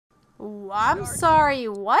I'm sorry,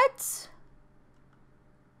 what?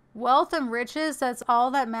 Wealth and riches, that's all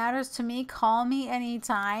that matters to me. Call me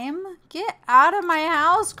anytime. Get out of my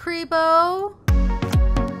house, creepo.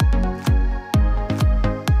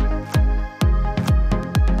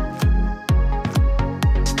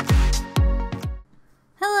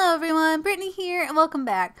 Hello everyone, Brittney here, and welcome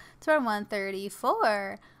back to our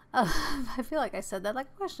 134. I feel like I said that like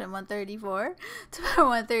a question. 134 to our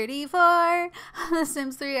 134 on the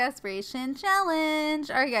Sims 3 Aspiration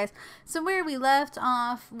Challenge. Alright guys, so where we left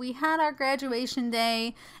off, we had our graduation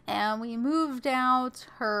day and we moved out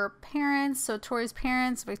her parents, so Tori's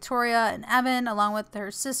parents, Victoria and Evan, along with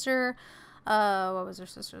her sister, what was her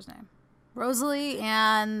sister's name? Rosalie,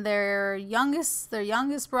 and their youngest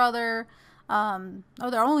brother,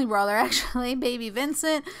 their only brother actually, baby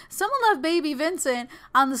Vincent. Someone left baby Vincent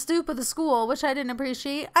on the stoop of the school, which I didn't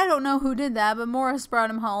appreciate. I don't know who did that, but Morris brought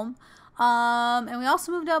him home. And we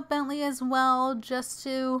also moved out Bentley as well, just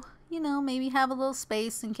to, you know, maybe have a little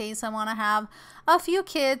space in case I want to have a few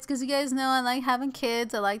kids, because you guys know I like having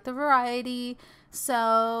kids. I like the variety.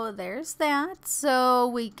 So there's that. So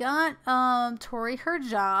we got Tori her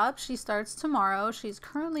job. She starts tomorrow. She's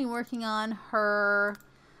currently working on her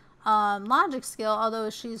logic skill,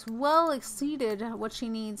 although she's well exceeded what she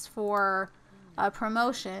needs for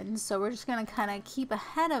promotion, so we're just going to kind of keep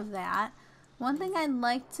ahead of that. One thing I'd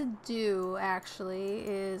like to do actually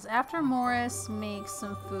is after Morris makes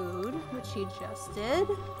some food, which he just did,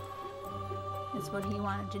 is what he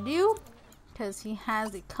wanted to do, because he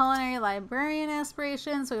has the culinary librarian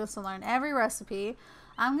aspiration, so he wants to learn every recipe.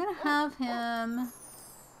 I'm going to have him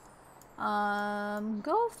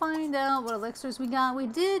go find out what elixirs we got. We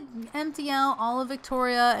did empty out all of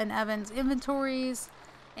Victoria and Evan's inventories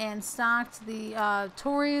and stocked the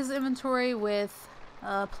Tori's inventory with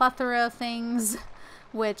a plethora of things,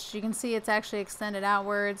 which you can see it's actually extended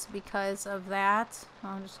outwards because of that.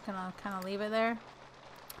 I'm just gonna kind of leave it there.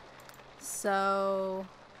 So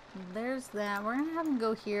there's that. We're gonna have him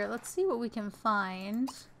go here. Let's see what we can find.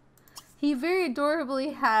 He very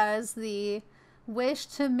adorably has the wish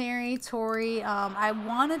to marry Tori. I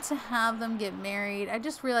wanted to have them get married. I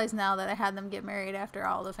just realized now that I had them get married after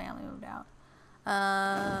all the family moved out.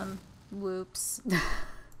 Whoops.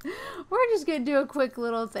 We're just gonna do a quick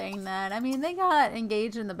little thing then. I mean, they got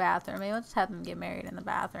engaged in the bathroom. Maybe let's have them get married in the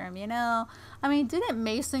bathroom, you know? I mean, didn't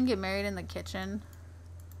Mason get married in the kitchen?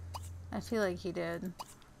 I feel like he did.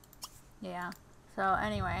 Yeah. So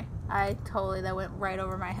anyway, that went right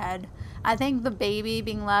over my head. I think the baby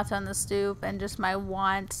being left on the stoop and just my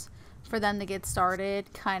want for them to get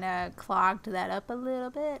started kind of clogged that up a little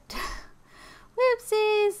bit.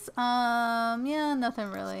 Whoopsies. Yeah,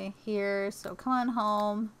 nothing really here. So come on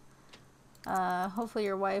home. Hopefully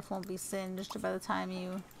your wife won't be singed by the time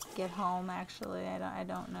you get home. Actually, I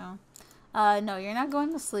don't know. No, you're not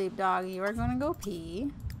going to sleep, dog. You are going to go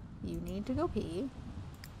pee. You need to go pee.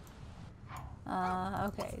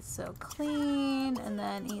 Okay, so clean, and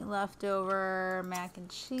then eat leftover mac and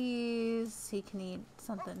cheese. He can eat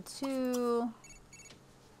something too.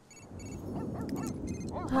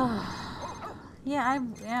 Yeah,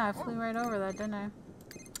 I flew right over that, didn't I?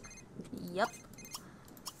 Yep.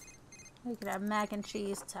 We could have mac and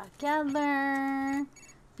cheese together.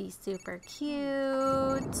 Be super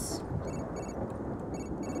cute.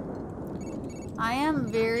 I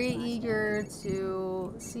am very eager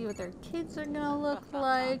to see what their kids are gonna look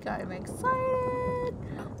like. I'm excited.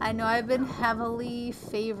 I know I've been heavily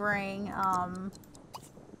favoring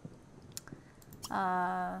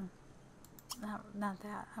not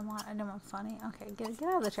that. I don't want funny. Okay, get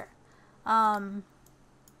out of the chair. I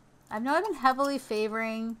know I've been heavily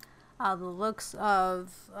favoring the looks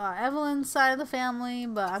of Evelyn's side of the family,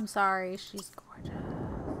 but I'm sorry, she's gorgeous.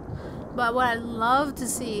 But what I'd love to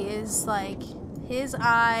see is like his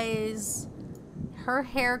eyes, her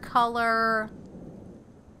hair color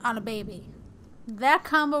on a baby. That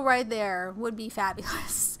combo right there would be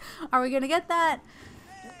fabulous. Are we gonna get that?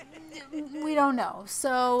 We don't know.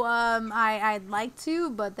 So I'd like to,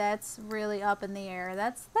 but that's really up in the air.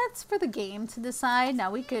 That's for the game to decide.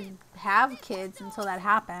 Now we could have kids until that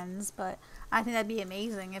happens, but I think that'd be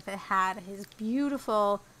amazing if it had his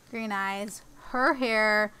beautiful green eyes, her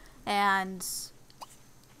hair, and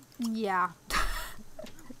yeah.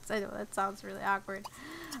 I know that sounds really awkward.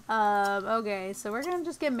 Okay, so we're gonna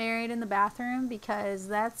just get married in the bathroom because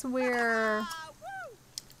that's where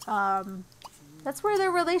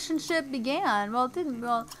their relationship began. Well, it didn't.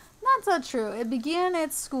 Well, that's not true. It began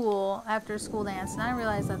at school after school dance, and I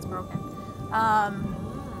realize that's broken.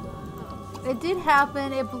 It did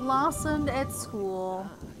happen. It blossomed at school.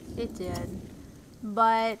 It did,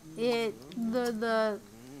 but the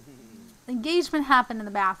engagement happened in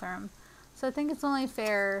the bathroom. So I think it's only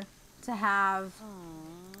fair to have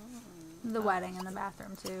the wedding in the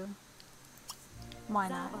bathroom too. Why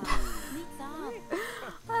not?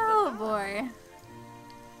 Oh boy.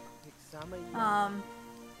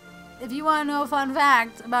 If you want to know a fun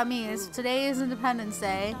fact about me, is today is Independence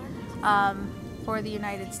Day for the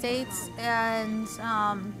United States, and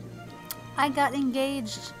I got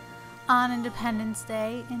engaged on Independence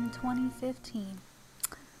Day in 2015.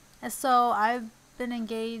 And so I've been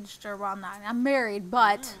engaged, or well, not, I'm married,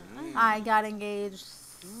 but I got engaged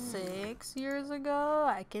 6 years ago.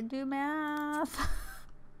 I can do math.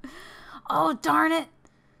 Oh, darn it.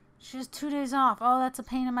 She has 2 days off. Oh, that's a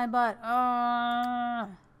pain in my butt.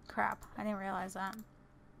 Crap. I didn't realize that.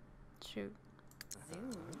 Shoot.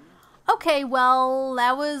 Okay, well,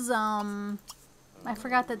 that was, I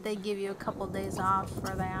forgot that they give you a couple days off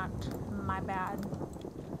for that. My bad.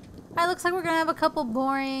 Alright, looks like we're gonna have a couple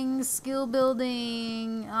boring skill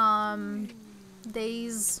building,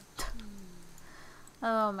 days.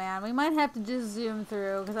 Oh man, we might have to just zoom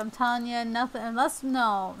through, because I'm telling you, nothing, unless,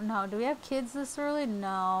 no, do we have kids this early?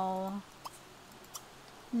 No,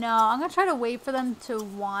 I'm gonna try to wait for them to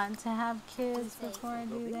want to have kids before I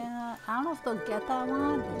do that. I don't know if they'll get that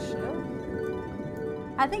one. They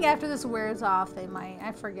should. I think after this wears off, they might.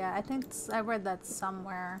 I forget. I think I read that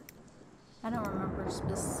somewhere. I don't remember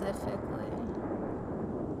specifically.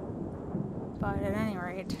 But at any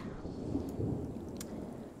rate.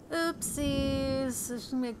 Oopsies. There's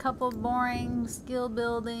gonna be a couple boring skill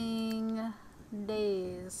building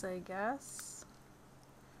days, I guess.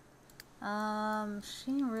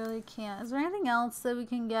 She really can't. Is there anything else that we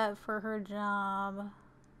can get for her job?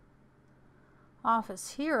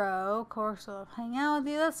 Office hero, of course, I'll hang out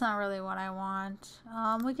with you. That's not really what I want.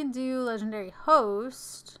 We can do legendary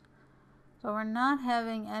host, but we're not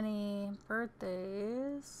having any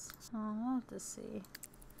birthdays. Oh, we'll have to see.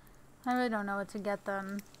 I really don't know what to get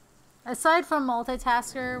them. Aside from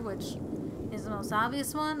multitasker, which is the most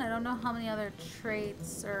obvious one, I don't know how many other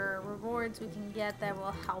traits or rewards we can get that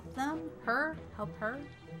will help them. Help her.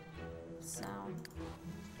 So,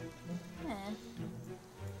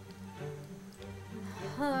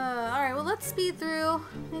 alright, well, let's speed through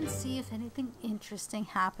and see if anything interesting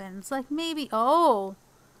happens. Like maybe, never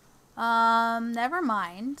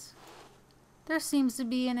mind. There seems to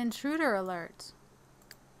be an intruder alert.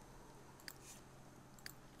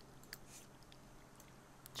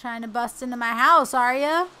 Trying to bust into my house, are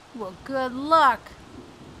ya? Well, good luck.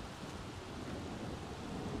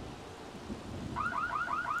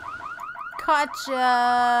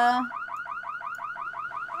 Gotcha.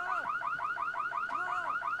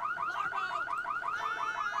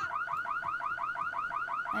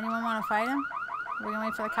 Anyone want to fight him? Are we gonna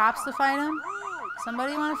wait for the cops to fight him?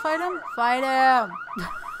 Somebody want to fight him? Fight him!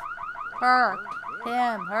 Her.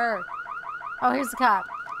 Him. Her. Oh, here's the cop.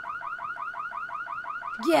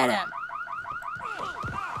 Get him!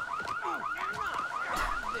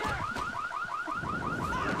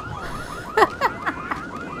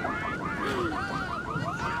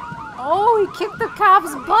 Oh, he kicked the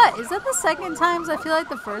cop's butt! Is that the second time? I feel like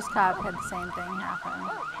the first cop had the same thing happen.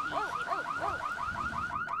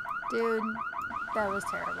 Dude, that was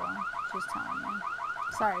terrible. Just telling you.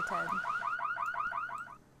 Sorry, Ted.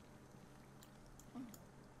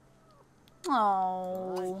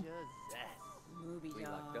 Oh.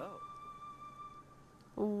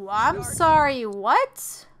 I'm sorry,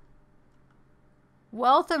 what?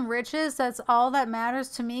 Wealth and riches, that's all that matters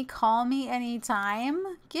to me. Call me anytime.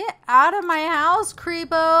 Get out of my house,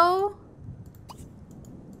 creepo.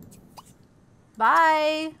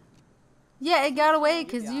 Bye. Yeah, it got away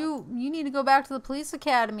because you need to go back to the police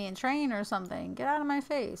academy and train or something. Get out of my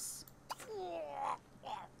face.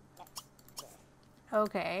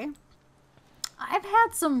 Okay. I've had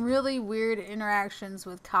some really weird interactions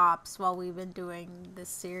with cops while we've been doing this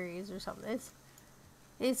series or something.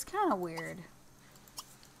 It's kind of weird.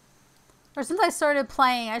 Or since I started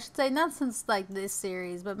playing, I should say, not since like this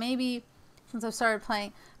series, but maybe since I've started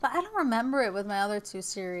playing. But I don't remember it with my other two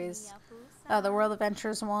series. The World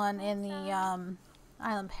Adventures one and the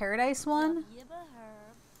Island Paradise one.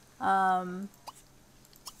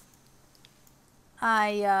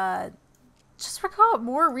 I just recall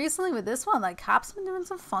more recently with this one, like cops been doing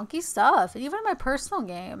some funky stuff, and even in my personal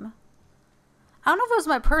game. I don't know if it was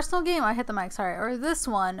my personal game, I hit the mic, sorry, or this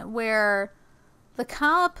one where the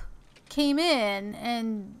cop came in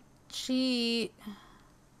and she,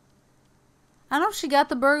 I don't know if she got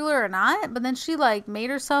the burglar or not, but then she like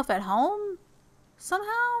made herself at home somehow.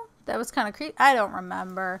 That was kind of creepy. I don't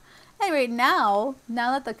remember. Anyway, now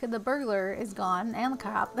that the burglar is gone and the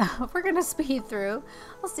cop, we're gonna speed through.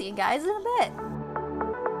 I'll see you guys in a bit.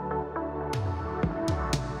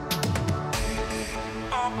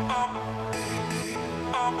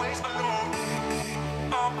 Always alone.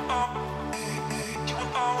 You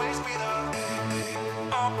will always be there.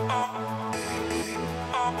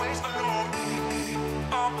 Always alone.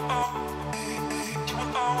 You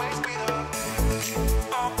will always be there.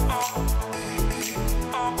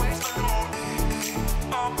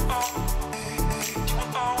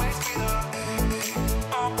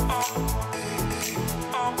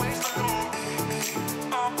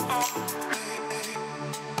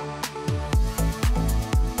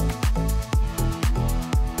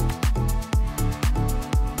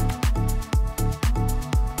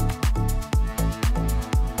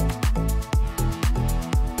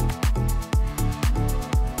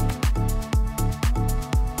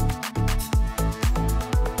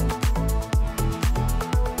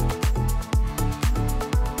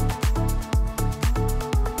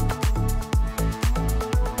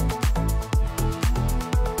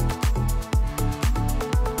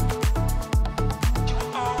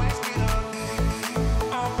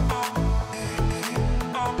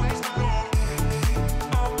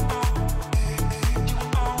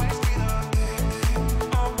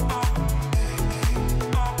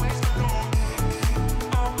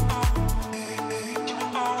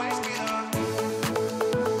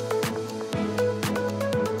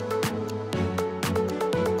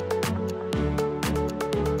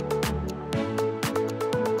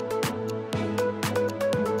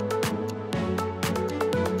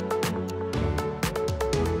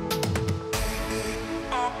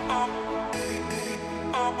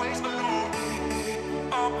 Always alone.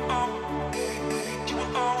 You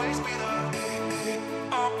will always be there.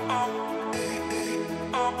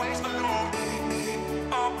 Always alone.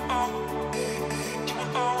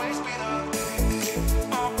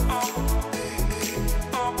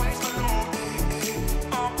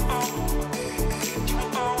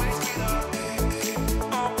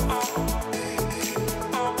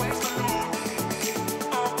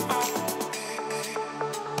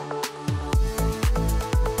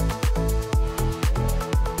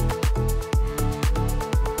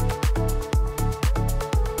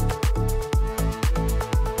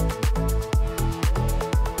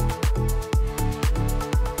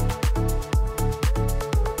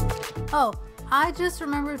 Oh, I just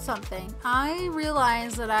remembered something. I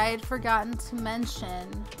realized that I had forgotten to mention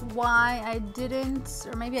why I didn't,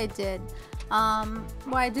 or maybe I did,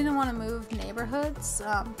 why I didn't want to move neighborhoods,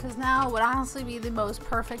 because now would honestly be the most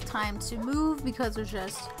perfect time to move because there's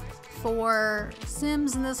just 4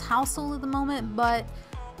 Sims in this household at the moment. But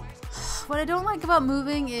what I don't like about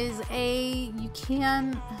moving is we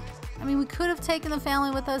could have taken the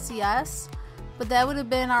family with us, yes, but that would have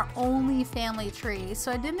been our only family tree.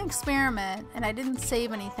 So I didn't experiment and I didn't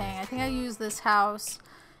save anything. I think I used this house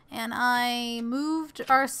and I moved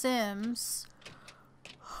our Sims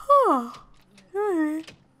to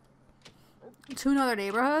another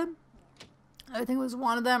neighborhood. I think it was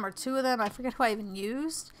one of them or 2 of them. I forget who I even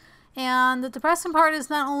used. And the depressing part is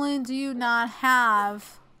not only do you not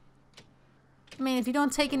have, if you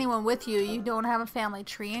don't take anyone with you, you don't have a family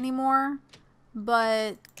tree anymore,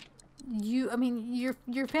 but your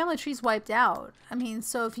family tree's wiped out.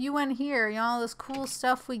 So if you went here, all this cool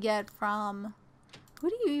stuff we get from, who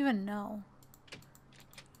do you even know?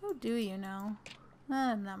 Who do you know?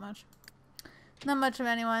 Not much. Not much of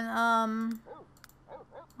anyone.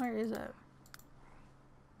 Where is it?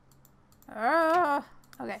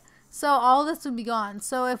 Okay, so all this would be gone.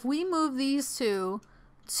 So if we move these 2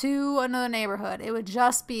 to another neighborhood, it would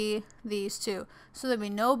just be these 2. So there'd be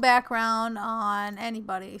no background on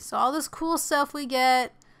anybody. So all this cool stuff we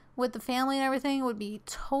get with the family and everything would be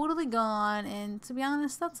totally gone. And to be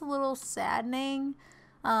honest, that's a little saddening.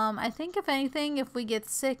 I think if anything, if we get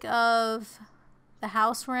sick of the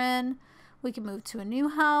house we're in, we can move to a new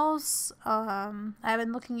house. I've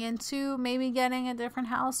been looking into maybe getting a different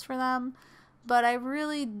house for them, but I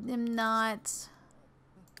really am not.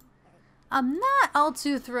 I'm not all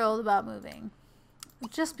too thrilled about moving,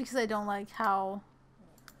 just because I don't like how.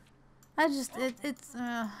 I'd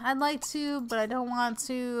like to, but I don't want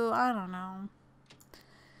to. I don't know.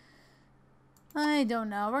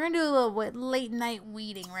 We're gonna do a little late night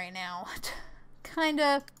weeding right now.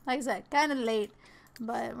 Kinda, like I said, kinda late,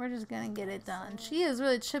 but we're just gonna get it done. She is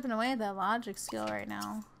really chipping away at that logic skill right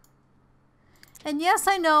now. And yes,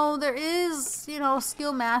 I know there is,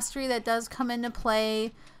 skill mastery that does come into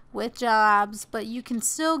play with jobs, but you can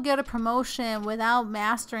still get a promotion without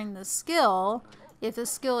mastering the skill. if the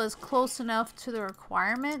skill is close enough to the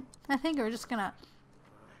requirement. I think we're just gonna,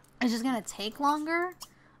 it's just gonna take longer.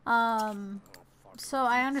 So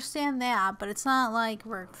I understand that, but it's not like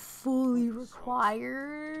we're fully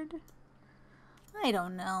required. I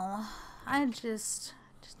don't know. I just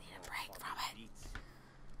need a break from it.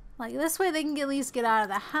 Like, this way they can at least get out of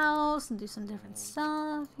the house and do some different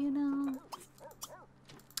stuff, you know?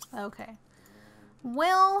 Okay.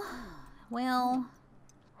 Well.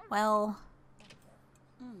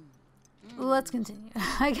 Let's continue.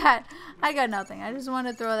 I got nothing. I just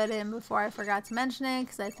wanted to throw that in before I forgot to mention it,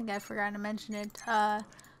 because I think I forgot to mention it quite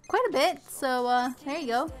a bit. So there you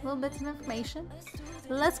go, little bits of information.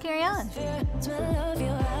 Let's carry on.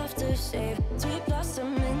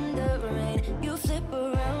 You flip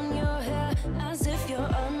around your hair as if you're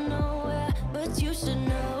unaware, but you should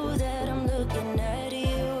know that I'm looking at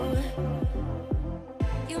you.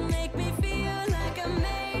 You make me feel like I'm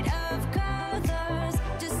made of colors,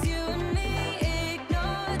 just you and me,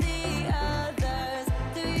 ignore the others.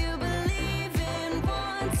 Do you believe in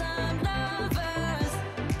one-time lovers?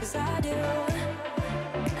 'Cause I do.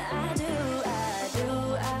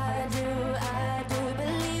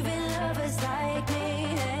 Believe in lovers like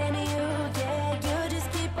me and you, yeah. You just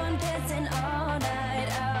keep on dancing all night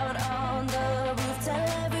out on the roof. Tell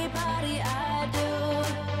everybody I do.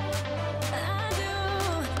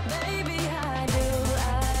 Baby, I do.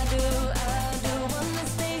 Wanna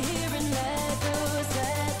stay here and let loose.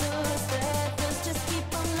 Just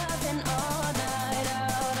keep on loving all night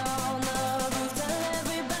out on the roof. Tell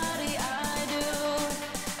everybody I do.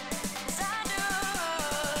 'Cause I do.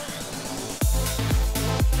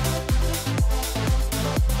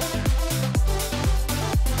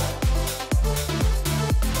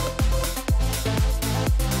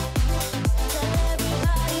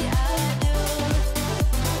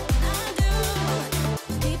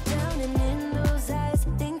 Deep down and in those eyes,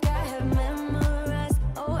 think I have memorized,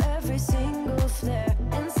 oh, every single flare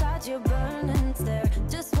inside your burning stare.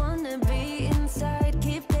 Just wanna be inside,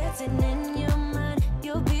 keep dancing in your mind.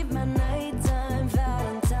 You'll be my nighttime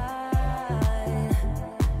Valentine.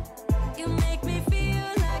 You make me feel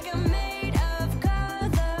like I'm made of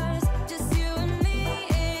colors, just you and me,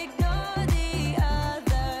 ignore the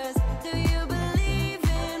others. Do you believe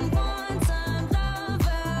in one-time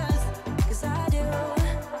lovers? 'Cause I do.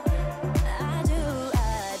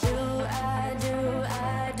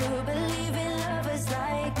 Believe in lovers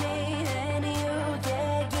like me and you,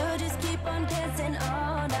 yeah. You just keep on dancing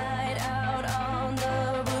all night out on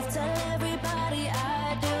the roof. Tell everybody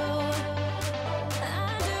I do.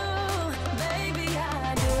 Baby,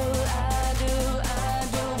 I do.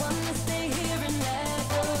 Wanna stay here and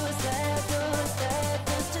let loose.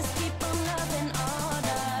 Just keep on loving all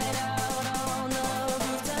night out on the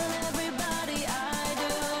roof. Tell everybody I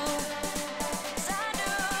do. 'Cause I do.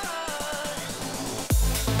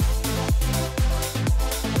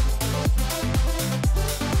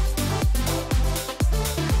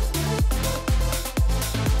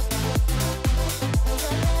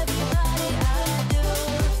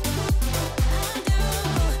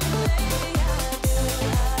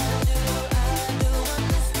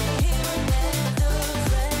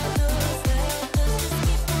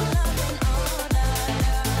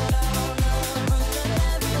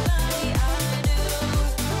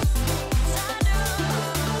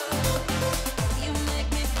 You make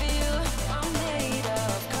me feel I'm made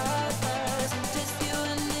of colors, just you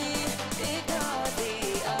and me, ignore the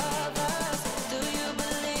others. Do you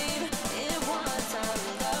believe in one-time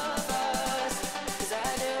lovers? 'Cause I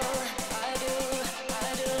do.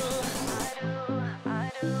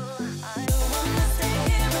 Wanna stay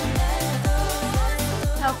here and let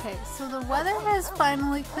loose. Okay, so the weather has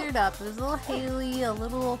finally cleared up. It was a little hazy, a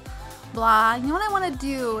little blah. You know what I want to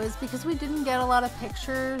do is, because we didn't get a lot of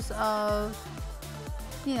pictures of,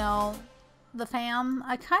 you know, the fam,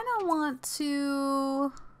 I kind of want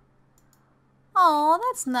to... Oh,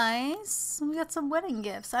 that's nice. We got some wedding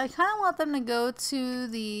gifts. I kind of want them to go to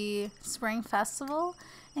the spring festival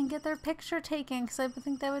and get their picture taken, because I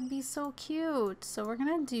think that would be so cute. So we're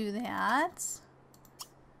going to do that.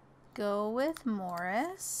 Go with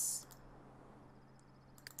Morris.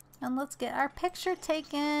 And let's get our picture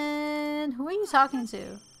taken. Who are you talking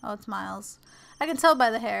to? Oh, it's Miles. I can tell by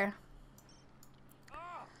the hair.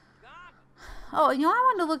 Oh, you know what I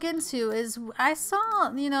wanted to look into is, I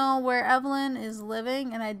saw, you know, where Evelyn is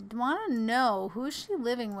living, and I want to know who's she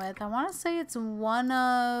living with. I want to say it's one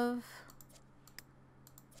of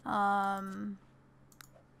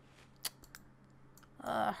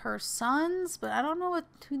her sons, but I don't know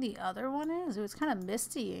who the other one is. It was kind of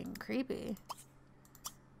misty and creepy.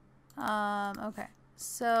 Okay,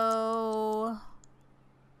 so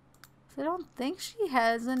I don't think she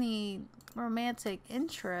has any romantic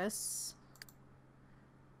interests.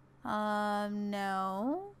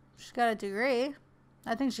 No. She's got a degree.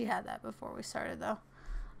 I think she had that before we started though.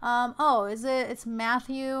 Oh, is it? It's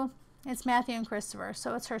Matthew. It's Matthew and Christopher.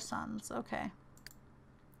 So it's her sons. Okay.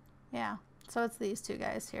 Yeah. So it's these two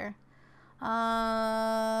guys here.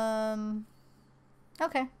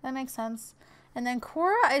 Okay, that makes sense. And then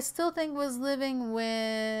Cora, I still think was living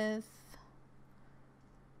with...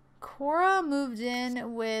 Cora moved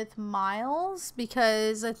in with Miles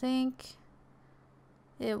because I think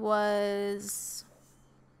it was...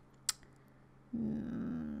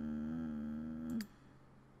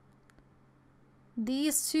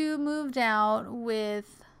 these two moved out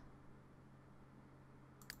with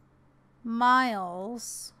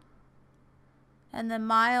Miles. And then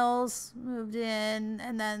Miles moved in,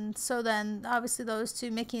 and then, so then, obviously those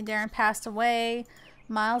two, Mickey and Darren, passed away.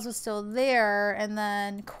 Miles was still there, and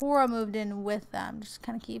then Cora moved in with them. Just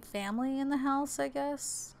kind of keep family in the house, I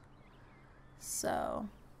guess. So,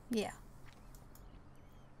 yeah.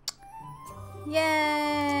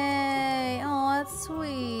 Yay! Oh, that's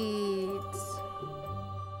sweet.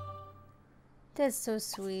 That's so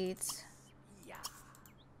sweet.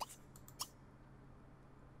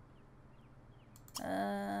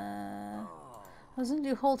 I was gonna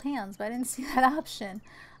do hold hands, but I didn't see that option.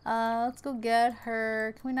 Let's go get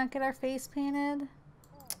her. Can we not get our face painted?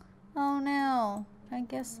 Oh no, I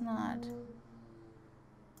guess not.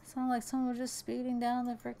 Sounds like someone was just speeding down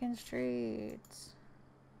the freaking streets.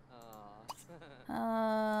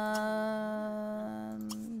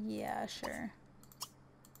 Yeah, sure.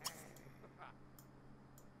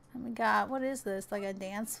 And we got, what is this? Like a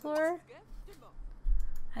dance floor?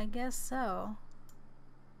 I guess so.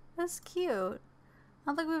 That's cute. I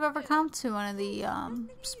don't think we've ever come to one of the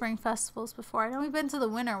spring festivals before. I know we've been to the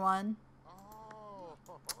winter one.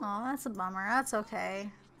 Oh, that's a bummer. That's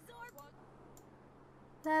okay.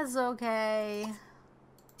 That's okay.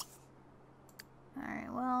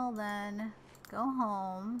 Alright, well then, go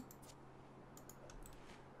home.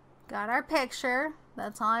 Got our picture.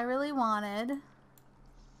 That's all I really wanted.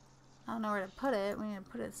 I don't know where to put it. We need to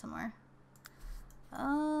put it somewhere.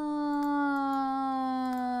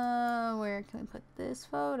 Where can we put this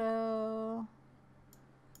photo?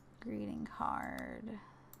 Greeting card.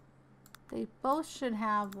 They both should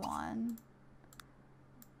have one.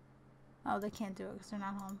 Oh, they can't do it because they're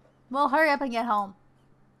not home. Well, hurry up and get home.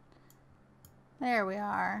 There we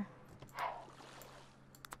are.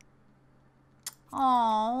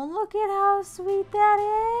 Oh, look at how sweet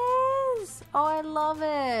that is. Oh, I love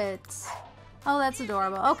it. Oh, that's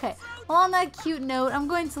adorable. Okay, well, on that cute note, I'm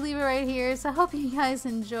going to leave it right here. So I hope you guys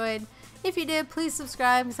enjoyed. If you did, please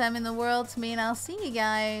subscribe because that means the world to me. And I'll see you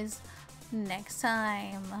guys next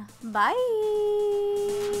time. Bye.